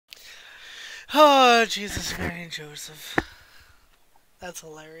Oh, Jesus, Mary, and Joseph. That's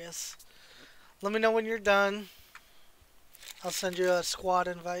hilarious. Let me know when you're done. I'll send you a squad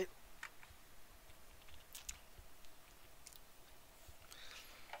invite.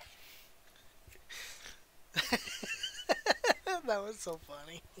 That was so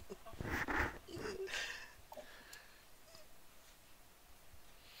funny.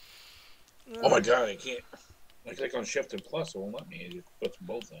 Oh my god, I can't. I click on Shift and Plus, it won't let me. It puts them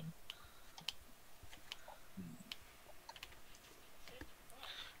both in.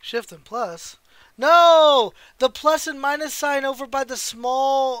 Shift and plus. No! The plus and minus sign over by the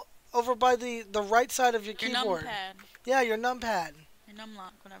small, over by the right side of your Your keyboard. numpad. Yeah, your numpad. Your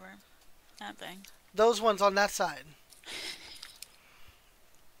numlock, whatever. That thing. Those ones on that side.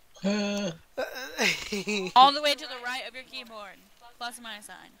 All the way to the right of your keyboard. Plus and minus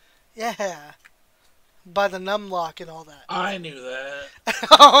sign. Yeah. By the numlock and all that. I knew that.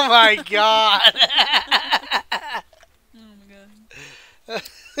 Oh my god. Oh my god.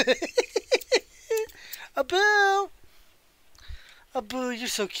 Abu! Abu, you're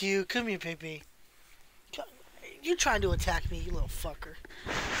so cute. Come here, baby. You trying to attack me, you little fucker.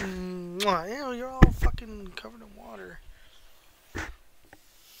 Mwah. You know, you're all fucking covered in water.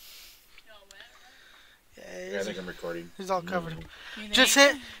 Yeah, I think I'm recording. He's all covered. You Just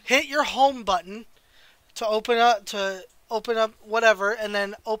think? hit your home button to open up whatever, and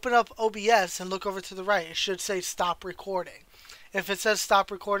then open up OBS and look over to the right. It should say stop recording. If it says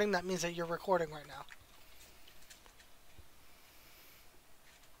stop recording, that means that you're recording right now.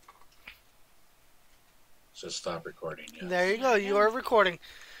 It says stop recording. Yes. There you go. You are recording.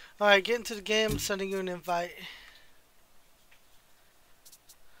 All right, get into the game. I'm sending you an invite.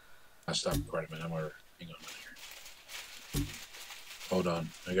 I stopped recording, man. I'm over. Hang on here. Hold on.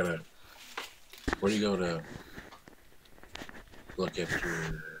 I gotta. Where do you go to look at your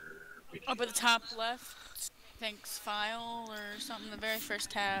video? Up at the top left. Thanks file or something. The very first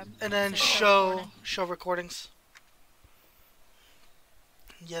tab. And then Say show recordings.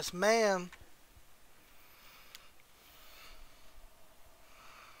 Yes, ma'am.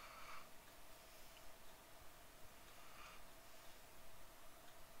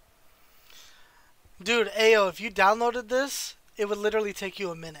 Dude, Ayo, if you downloaded this, it would literally take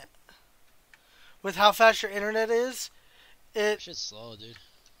you a minute. With how fast your internet is, Shit's slow, dude.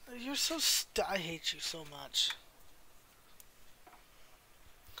 You're so I hate you so much.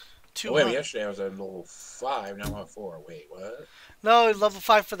 Oh, wait, yesterday I was at level 5, now I'm at 4. Wait, what? No, level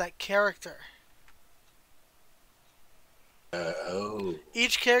 5 for that character. Oh.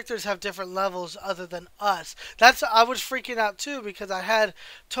 Each characters have different levels other than us. I was freaking out too because I had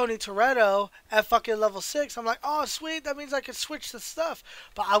Tony Toretto at fucking level 6. I'm like, oh sweet, that means I could switch the stuff.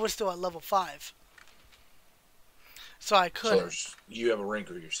 But I was still at level 5. So I couldn't. So you have a rank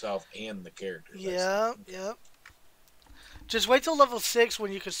of yourself and the character. Yeah, yeah. Just wait till level 6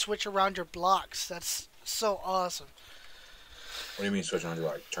 when you can switch around your blocks. That's so awesome. What do you mean switch on? Do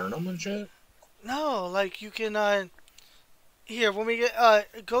like turn them and shit? No, like you can here, when we get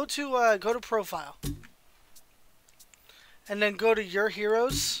go to profile. And then go to your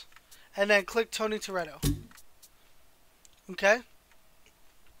heroes and then click Tony Toretto. Okay?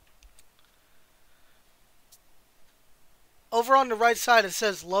 Over on the right side it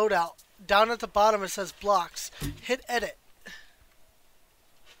says loadout. Down at the bottom it says blocks. Hit edit.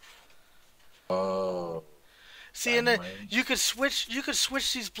 Oh. See, and then you could switch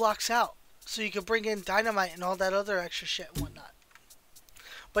these blocks out. So you could bring in dynamite and all that other extra shit and whatnot.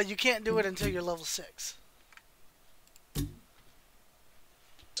 But you can't do it until you're level 6. It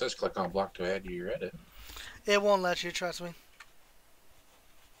says click on block to add to your edit. It won't let you, trust me.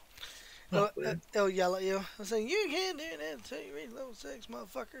 It'll yell at you. It'll say, you can't do that until you reach level 6,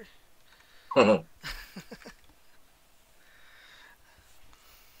 motherfucker.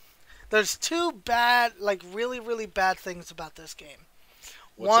 There's two bad, like really, really bad things about this game.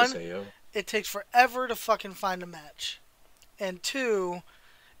 What's One, this, it takes forever to fucking find a match. And two,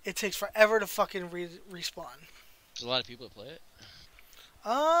 it takes forever to fucking respawn. There's a lot of people that play it.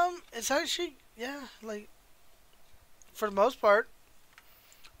 It's actually, yeah, like, for the most part,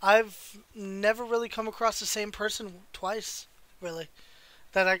 I've never really come across the same person twice, really,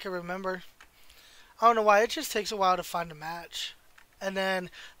 that I can remember. I don't know why, it just takes a while to find a match. And then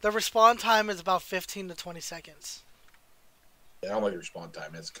the respawn time is about 15 to 20 seconds. I don't like respawn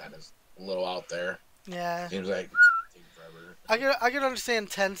time. It's kind of a little out there. Yeah. Seems like it takes forever. I can understand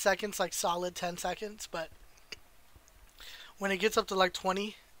 10 seconds, like solid 10 seconds, but when it gets up to like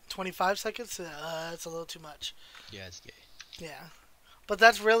 20, 25 seconds, it's a little too much. Yeah, it's gay. Yeah. But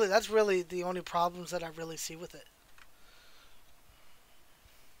that's really the only problems that I really see with it.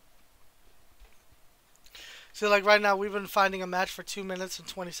 See, like right now, we've been finding a match for 2 minutes and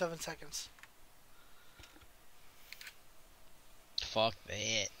 27 seconds. Fuck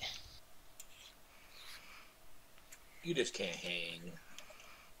that. You just can't hang.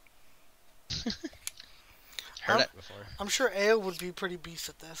 Heard that before. I'm sure AO would be pretty beast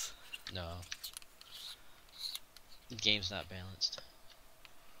at this. No. The game's not balanced.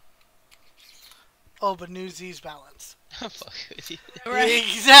 Oh, but New Z's balanced. Fuck with you. Right.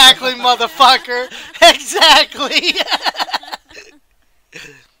 Exactly, motherfucker. Exactly.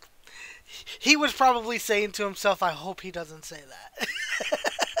 He was probably saying to himself, I hope he doesn't say that.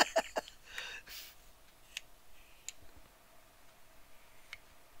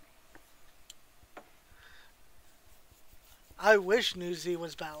 I wish New Z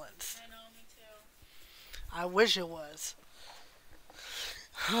was balanced. I know, me too. I wish it was.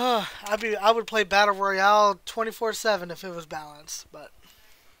 I would play Battle Royale 24/7 if it was balanced, but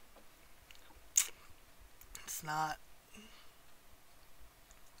it's not.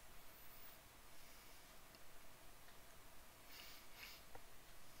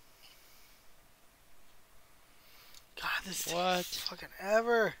 God, this What? takes fucking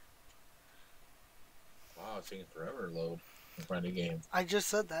ever. Wow, it's taking forever to load and find a game. I just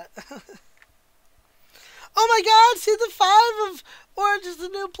said that. Oh my God! Season 5 of Orange is the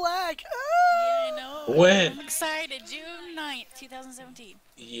New Black. Ah! Yeah, I know. When? I'm excited. June 9th, 2017.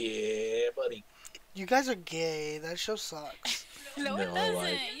 Yeah, buddy. You guys are gay. That show sucks. No, it No, doesn't.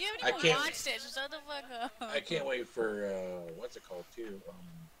 like, You I haven't even can't- watched it. So shut the fuck up. I can't wait for what's it called too?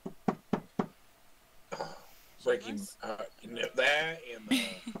 Breaking that and the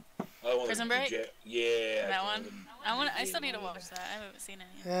other one. Prison Break? Yeah. That one? I still need to watch that. I haven't seen it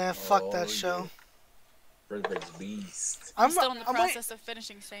yet. Yeah, fuck Oh, that show. yeah. Prison Break's beast. I'm still in the I'm process of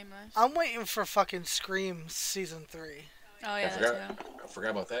finishing Shameless. I'm waiting for fucking Scream season 3. Oh yeah, I that forgot. too. I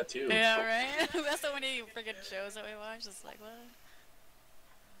forgot about that too. Yeah, right. That's so many freaking shows that we watch. It's like what?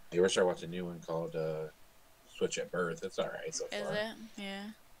 You ever start watching a new one called Switch at Birth? It's alright so Is far. it? Yeah.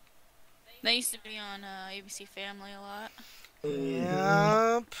 They used to be on ABC Family a lot.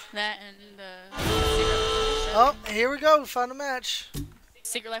 Yep. That and Oh, here we go. We found a match.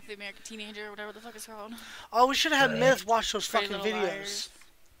 Secret Life of the American Teenager, or whatever the fuck it's called. Oh, we should have had Right. Myth watch those Pretty fucking Little videos. Liars.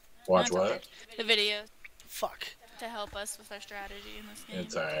 Watch That's what? okay. The video Fuck. to help us with our strategy in this game.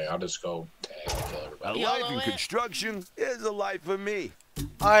 It's alright. I'll just go tag and kill A everybody. YOLO life in it. construction is a life for me.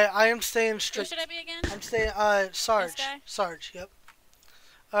 I am staying Who strict. should I be again? I'm staying, Sarge. This guy? Sarge, yep.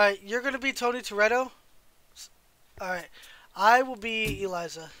 Alright, you're gonna be Tony Toretto. Alright. I will be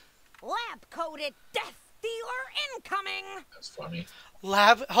Eliza. Lab-coated death dealer incoming! That's funny.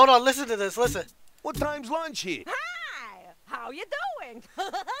 Hold on, listen to this, listen. What time's lunch here? Hi! How you doing?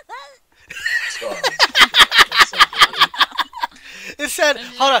 Sorry. That's so great. It said,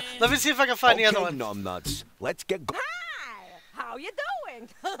 hold on, let me see if I can find the other Okay, one. numbnuts. Let's get go. Hi! How you doing?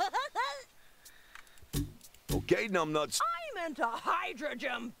 Okay, numbnuts. I'm into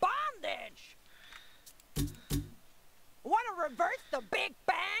hydrogen bondage! Wanna reverse the Big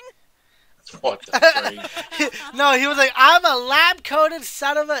Bang? What the freak? No, he was like, I'm a lab-coated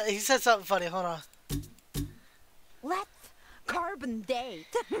son of a... He said something funny, hold on. Let's carbon date.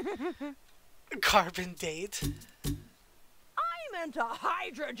 Carbon date. I'm into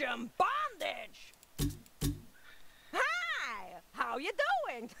hydrogen bondage! Hi! How you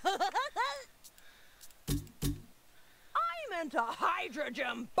doing? I'm into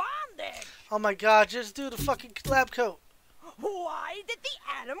hydrogen bondage! Oh my God, just do the fucking lab coat. Why did the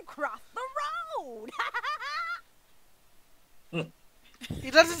atom cross the road?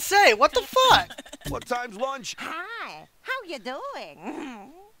 He doesn't say, what the fuck? What time's lunch? Hi, how you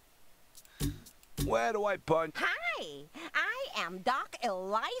doing? Where do I punch? Hi, I am Doc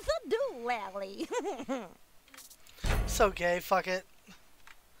Eliza Doolally. So gay, fuck it.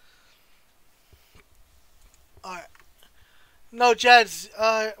 Alright. No, Jed's,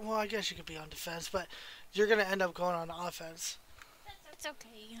 well, I guess you could be on defense, but you're gonna end up going on offense. That's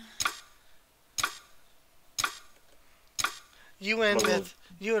okay. You and Little- Myth.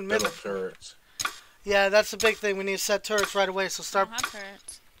 You and Little Myth. turrets. Yeah, that's the big thing. We need to set turrets right away, so start. I don't have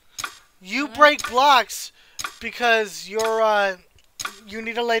turrets. You break blocks because you're, you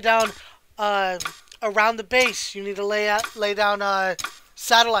need to lay down, around the base. You need to lay down,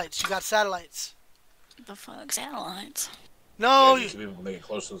 satellites. You got satellites. The fuck, satellites. No, Yeah, so people can get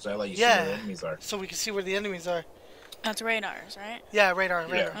close to the satellite. You see Yeah. where the enemies are. so we can see where the enemies are. That's radars, right? Yeah, radar.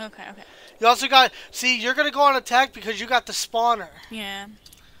 Yeah. Okay, okay. You also got, see, you're going to go on attack because you got the spawner. Yeah,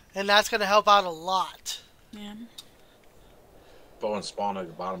 And that's going to help out a lot. yeah. Go and spawn at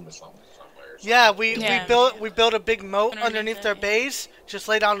the bottom of somewhere. So Yeah, we Yeah. built a big moat Underneath underneath their it, yeah. base. Just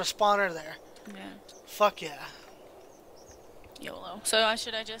lay down the spawner there. Yeah. Fuck yeah. YOLO. So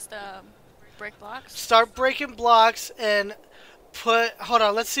should I just break blocks? Start breaking blocks and put. Hold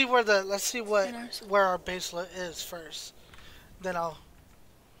on. Let's see where the. Let's see what Spinners. where our base is first. Then I'll.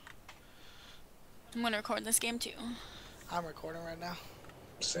 I'm gonna record this game too. I'm recording right now.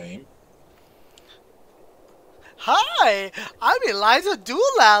 Same. Hi, I'm Eliza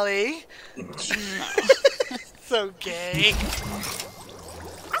Doolally. No. So gay.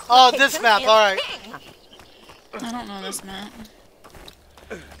 Oh, this map. All right. I don't know this map.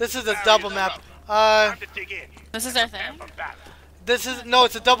 This is a double map. This is our thing? This is no.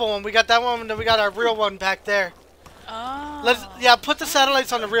 It's a double one. We got that one, and then we got our real one back there. Oh. Yeah. Put the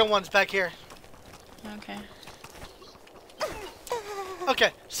satellites on the real ones back here. Okay.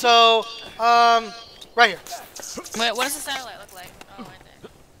 Okay. So, right here. Wait, what does the satellite look like? Oh, right there.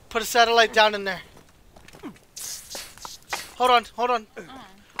 Put a satellite down in there. Hold on. Oh.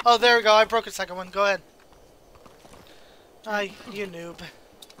 Oh, there we go. I broke a second one. Go ahead. You noob.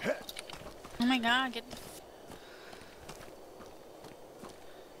 Oh my god, get the...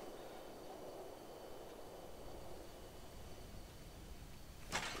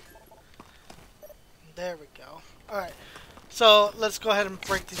 There we go. Alright. So, let's go ahead and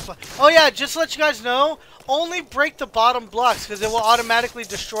break these blocks. Oh yeah, just to let you guys know, only break the bottom blocks because it will automatically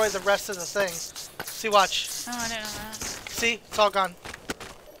destroy the rest of the thing. See, watch. Oh, I didn't know that. See? It's all gone.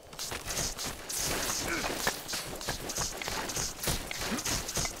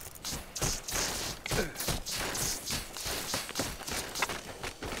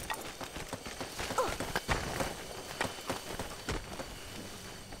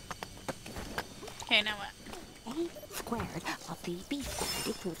 Okay, now what? A squared of the B squared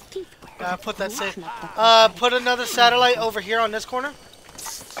equals T squared. Put that safe. Sum of the Put another satellite over here on this corner.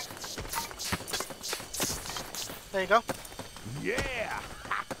 There you go. Yeah.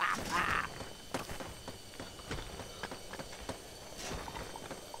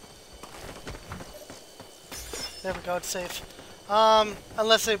 There we go. It's safe.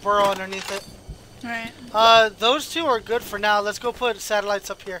 Unless they burrow underneath it. Right. Those two are good for now. Let's go put satellites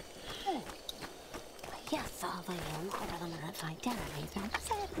up here. Yes, all the upside down.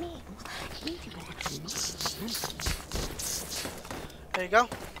 Upset me. There you go.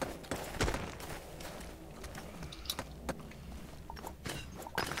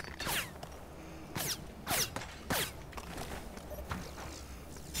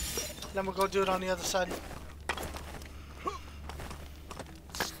 Then we'll go do it on the other side.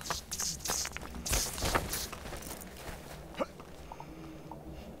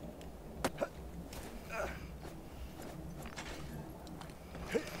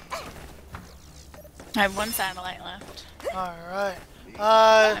 I have one satellite left. Alright.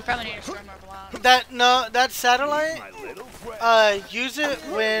 I probably need to store more blocks. That satellite, My little friend. use it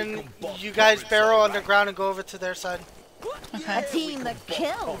when you guys barrel underground and go over to their side. A Okay. team that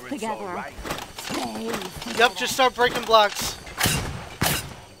kills Oh, it's all together. right. Stays Yep, just start breaking blocks.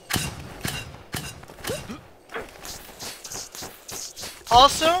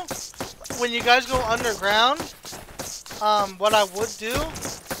 Also, when you guys go underground, what I would do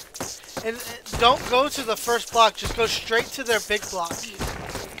is don't go to the first block, just go straight to their big block.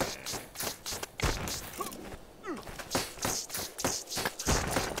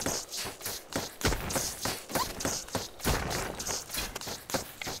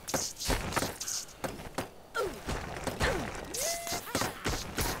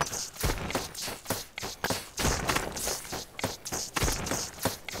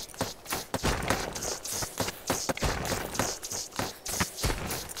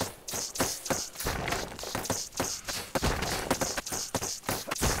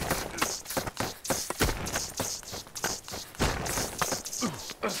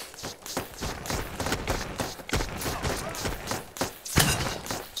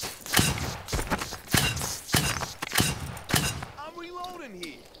 I'm reloading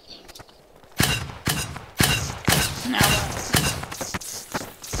here. Now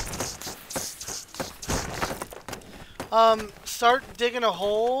what? Start digging a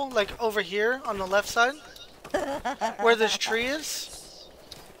hole, like over here on the left side, where this tree is,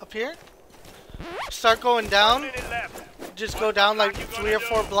 up here. Start going down. Just go down like 3 or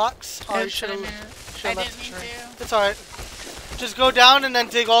 4 blocks. Oh, you should I have didn't left the mean tree. to. It's alright. Just go down and then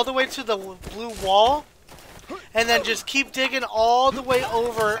dig all the way to the blue wall. And then just keep digging all the way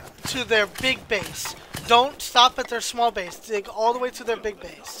over to their big base. Don't stop at their small base. Dig all the way to their big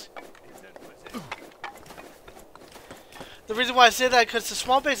base. The reason why I say that because the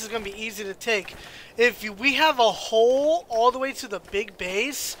small base is going to be easy to take. If we have a hole all the way to the big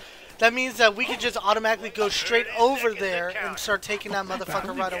base, that means that we could just automatically go straight over there and start taking that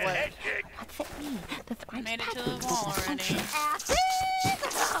motherfucker right away. What's it mean? The thrice Made it to pattern the wall is already.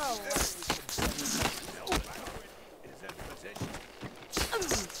 Oh.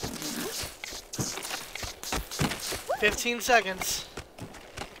 15 seconds.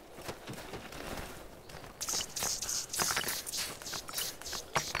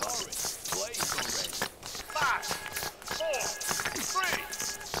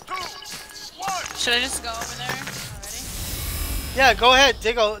 Should I just go over there already? Yeah, go ahead.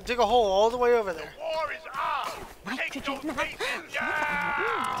 Dig a hole all the way over there. War is on. Take those Nitrogen. faces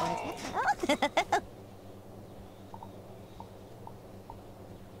down.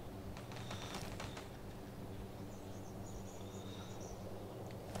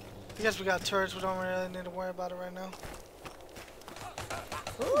 I guess we got turrets. We don't really need to worry about it right now.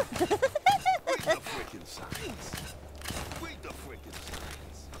 Read the freaking signs. Read the freaking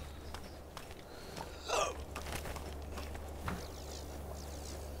signs.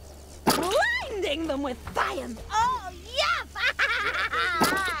 Blinding them with science. Oh, yes!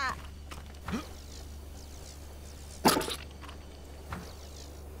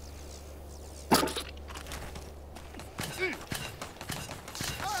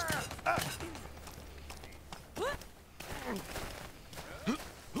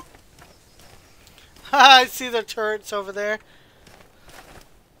 I see the turrets over there.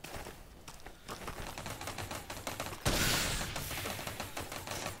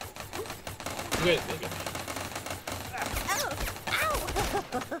 You guys digging?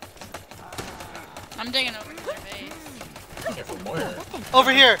 I'm digging over to their base. Yeah, from where?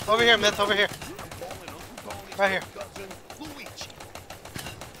 Over here, Myth, over here. Right here.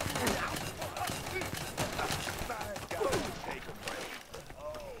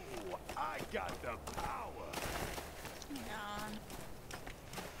 Oh, I got the power. Hang on.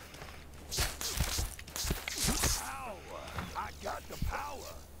 Power. I got the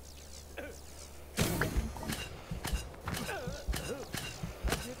power.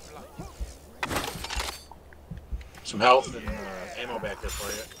 Some health and ammo back there for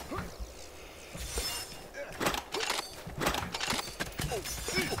you.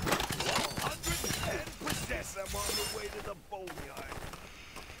 110%. I'm on the way to the boneyard.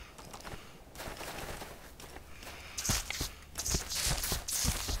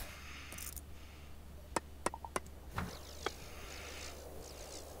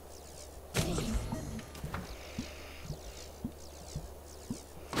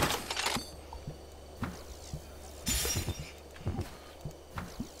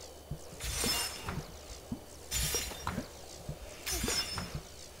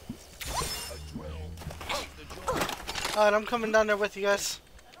 Alright, I'm coming down there with you guys.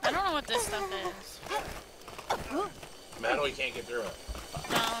 I don't know what this stuff is. Metal, you can't get through it.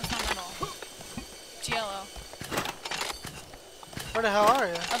 No, it's not metal. It's yellow. Where the hell are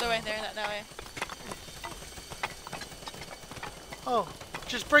you? Other way, there, that way. Oh,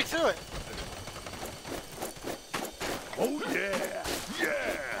 just break through it. Oh yeah,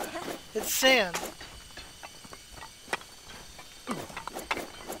 yeah. It's sand.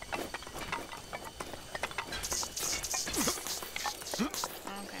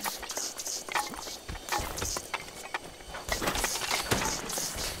 Okay.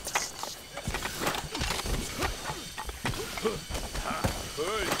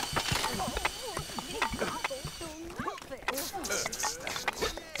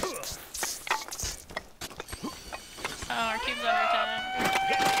 Oh, our cube's under attack.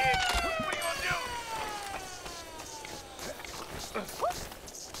 What are you gonna do?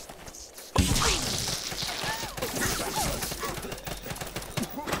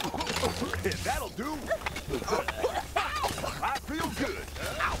 That'll do. I feel good.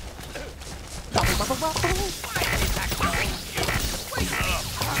 Ow.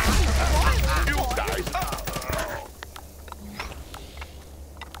 You guys.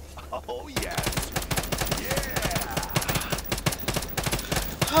 Oh yes. Yeah.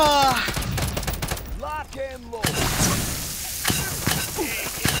 Lock and load.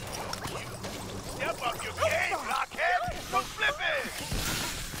 Step up your game, blockhead. Don't flip it.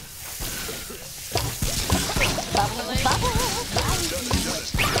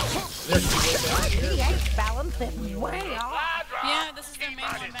 pH balance is way off. Yeah, this is their main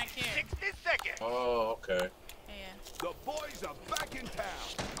one back here. 60 seconds. Oh, okay. Yeah. The boys are back in town.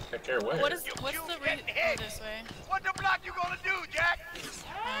 Heck care where? What's the reason? Oh, this way. What the block you gonna do, Jack?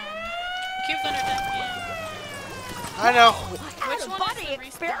 Cube's under attack again. I know. Which one Body is the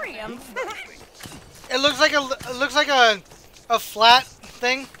experience. It looks like a flat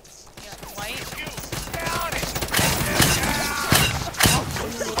thing. Yeah, white. You down it.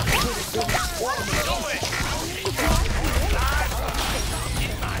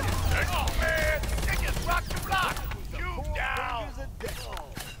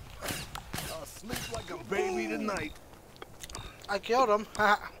 I'll sleep like a baby tonight. I killed him.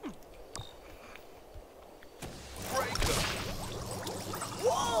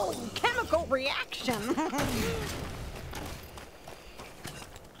 Whoa! Chemical reaction.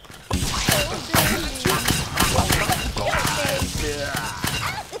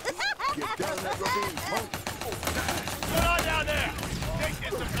 Get down that ravine, punk. Put on down there! Take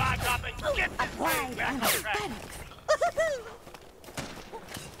this supply drop and get this thing back on track!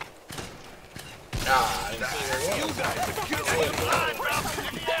 Ah, I didn't see where it was. You guys are killing me. Supply drop is in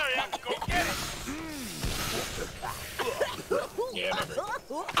the area! Go get it! Yeah, I remember.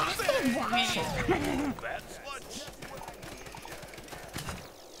 That's what...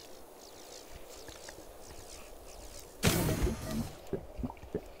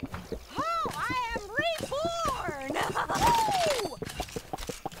 Oh, I am reborn!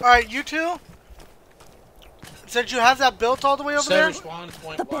 Alright, you two? Since you have that built all the way over Set there? respawn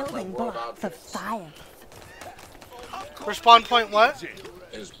point The blocked by building world blocks of objects. science. Respawn point what?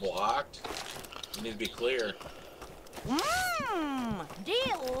 Is blocked. You need to be clear. Mmm,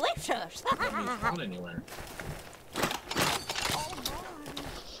 delicious. Don't be spawn anywhere.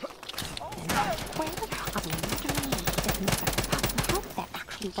 That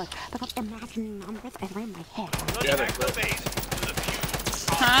actually worked because imaginary numbers are in my head. Yeah, Attack they're the base to the fuse.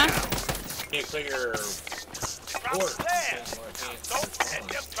 Huh? You need to clear Drop port. there! Don't let them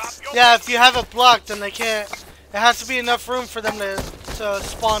drop your Yeah, base. if you have it blocked, then they can't. It has to be enough room for them to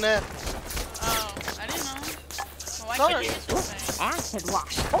spawn in. Oh, I didn't know. Well, why Sorry. can't you just say? Acid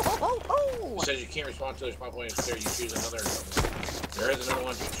wash. Oh. It says you can't respond to the respawn point is clear. You choose another. There is another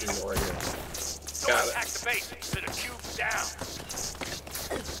one to choose right here. Don't Got attack it. the base to the cube's down.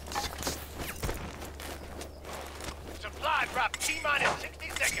 Supply drop T-minus 60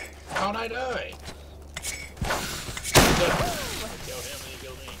 seconds. How'd I die? Killed him and he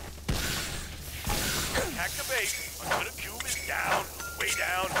killed me. Attack the base until the cube is down, way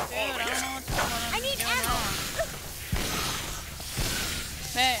down, all Dude, the I way don't know down. what I'm need doing ammo. wrong.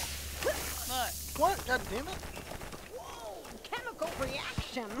 Hey, look. What? God damn it. Whoa, chemical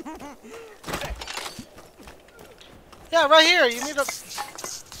reaction. Yeah, right here. You need a.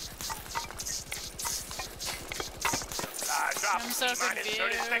 Drop I'm so T-minus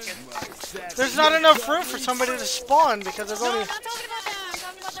 30 confused. seconds. There's not enough room for somebody to spawn because there's No, only. I'm not talking about that. I'm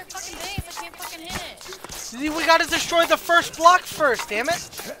talking about their fucking base. I can't fucking hit it. We gotta destroy the first block first, damn it. I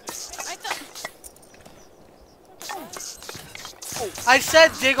thought. I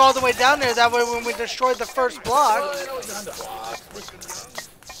said dig all the way down there. That way, when we destroy the first block. Oh, I know it's on the block.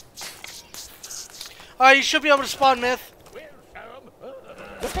 Alright, you should be able to spawn myth.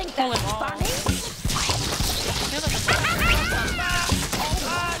 You think that's funny?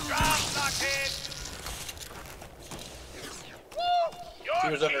 Drop, blockhead. He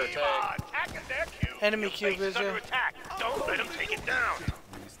was under Team attack. are attacking their cube. Enemy Your cube base is under there. attack. Don't let them take it down.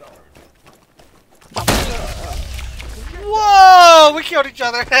 Whoa! We killed each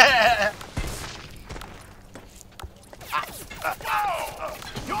other. Whoa!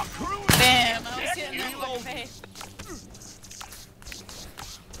 Your crew is Damn, I was hitting their fucking face.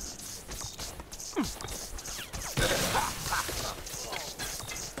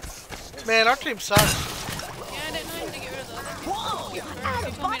 Man, our team sucks. Yeah, I didn't know you had to get rid of the other people. Whoa, You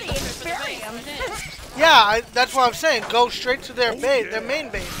told me to go straight for the base. I did. Yeah, that's what I'm saying. Go straight to their base, their main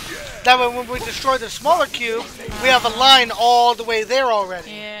base. That way, when we destroy the smaller cube, we have a line all the way there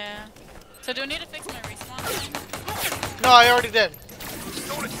already. Yeah. So do I need to fix my respawn thing? No, I already did.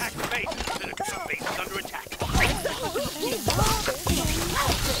 don't attack the base. The cube base is under attack.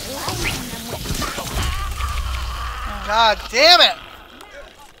 God damn it!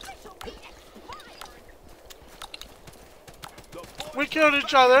 We killed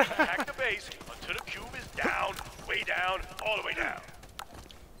each other. Attack the base until the cube is down, way down, all the way down.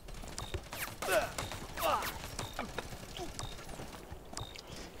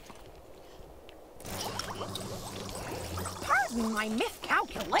 Pardon my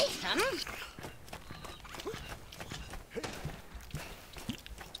miscalculation.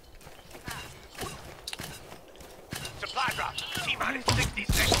 Supply drop. T-minus 60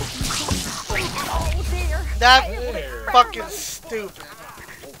 seconds. Oh dear. That There. fucking stupid.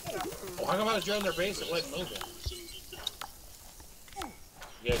 Well, how come I was joining their base and wasn't moving?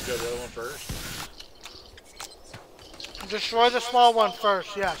 You guys go to the other one first? Destroy the small one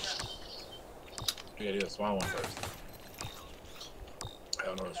first, yes. You gotta do the small one first. I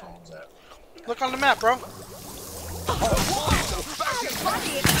don't know where the small one's at. Look on the map, bro.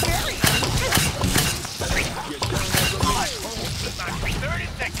 Funny experience. 30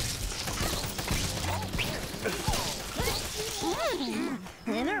 seconds.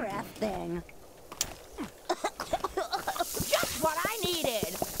 Interesting. Just what I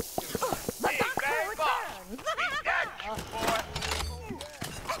needed. The Big doctor bad boss. returns. Eat that, cute boy.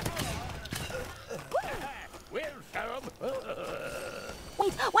 We'll show 'em.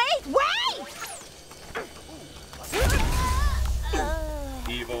 Wait!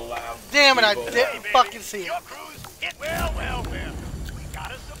 Evil out. Damn it, I Evil didn't out. fucking see it. Your crew's hit. Well. We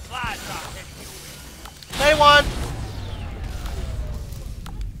got a supply drop heading your way. They won.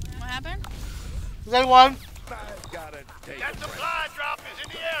 What happened? They won. I've gotta take That a break. supply drop is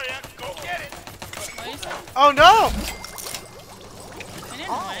in the area. Go get it. What you said? Oh no.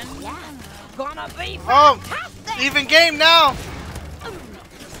 I didn't win. Yeah. Gonna be Oh, fantastic. even game now.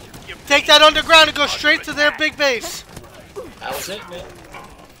 Take that underground and go straight to their big base. That was it, man.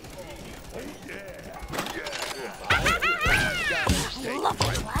 Look at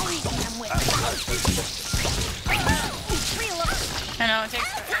what I am with. I know, it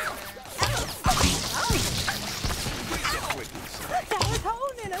takes forever.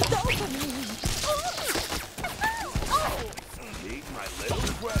 Serotonin and dopamine. Need my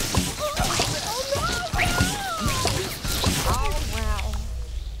little break. Oh, well.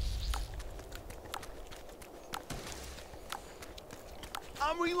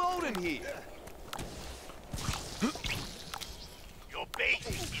 I'm reloading here. Your base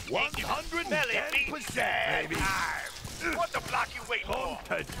is taking 110%, bad baby. time. What the block you waiting Come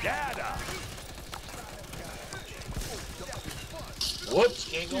for? to data. Whoops,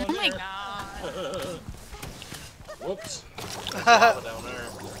 can't go in Oh my there. god. Whoops. There's lava down there.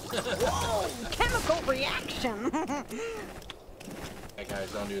 Whoa, chemical reaction. Hey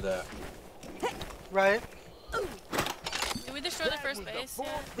guys, don't do that. Right? Did we destroy the first base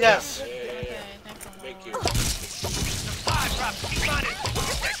yet? Yes. Yeah. Okay, thanks a lot. Thank you. Supply drop. Keep on it.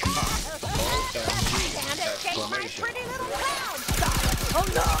 And escape my pretty little cloud star. Oh,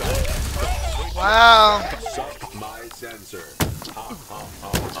 no. Wow. Suck my sensor.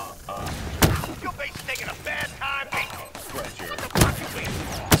 Your base is taking a bad time. Pressure. What the block you waiting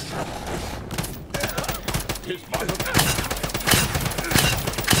for? His mother.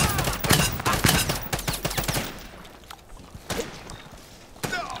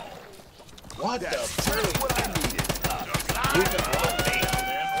 What the frick? That's what I needed. You can block me down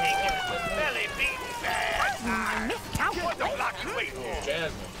there. Belly beating bad. What the block you waiting for?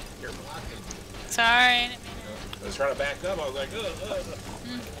 Jasmine, you're blocking. Sorry, I didn't mean I was trying to back up. I was like, ugh.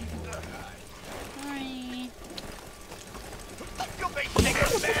 Sorry. Your base is taking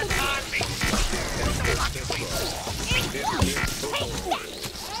a bad time. What the block you waiting for?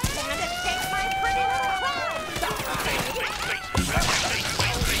 And escape my pretty little cloud star.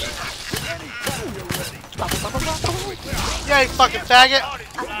 Yeah, you fucking faggot.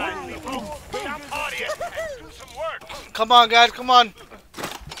 I'm partying. Do some work. Come on, guys. Come on.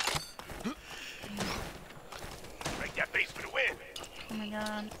 Break that base for the win. Oh my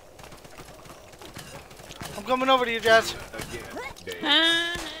god. I'm coming over to you, Jazz.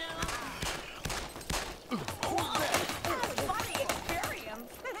 Ah, Funny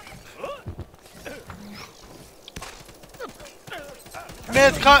experience.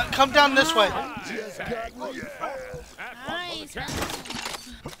 Miz, come down this way. nice.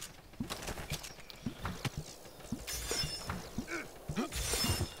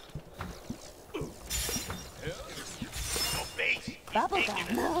 Your base is Bubblegum.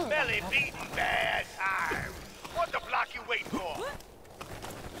 taking a belly beating bad time. What the block you waiting for?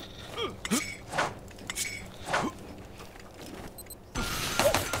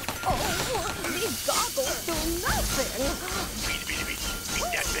 Oh, these goggles do nothing.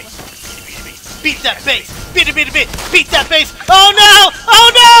 Beat that base. Beat that base. Beat it, beat it, beat that base. Oh no! Oh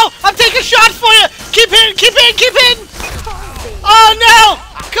no! I'm taking shots for you. Keep hitting, keep hitting, keep hitting. Oh no!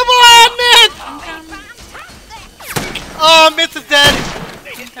 Come on, Miz. Oh, Miz is dead.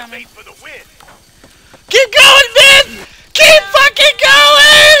 They hit the base for the win. Keep going, Miz. Keep fucking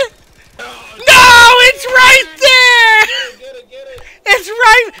going. No, it's right there. Get it. It's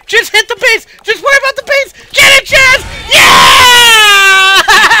right. Just hit the base. Just worry about the base. Get it, Jazz. Yeah!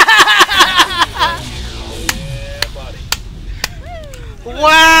 Yeah, buddy.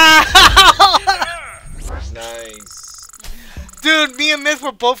 Wow. Nice. Dude, me and Myth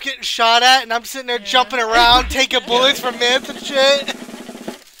were both getting shot at, and I'm sitting there jumping around, taking bullets from Myth and shit. Yeah,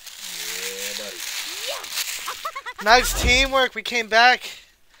 buddy. Nice teamwork. We came back.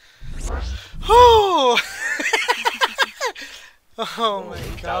 Whew. Oh my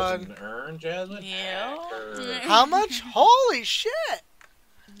god. 1,000 earn, Jasmine? Yeah. Or- How much? Holy shit.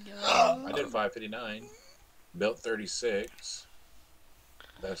 I did 559. Built 36.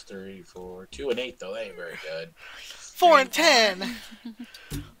 That's 34. 2 and 8 though. That ain't very good. 4 and 10.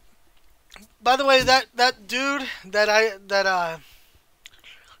 By the way, that dude that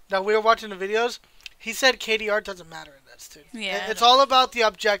we were watching the videos, he said KDR doesn't matter in this, dude. Yeah. It's all about the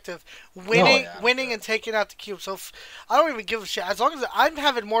objective, winning, yeah. winning, and taking out the cube. So I don't even give a shit. As long as I'm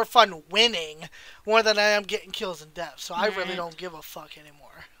having more fun winning more than I am getting kills and deaths. So I really don't give a fuck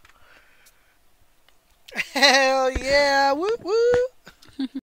anymore. Hell yeah! Woo woo!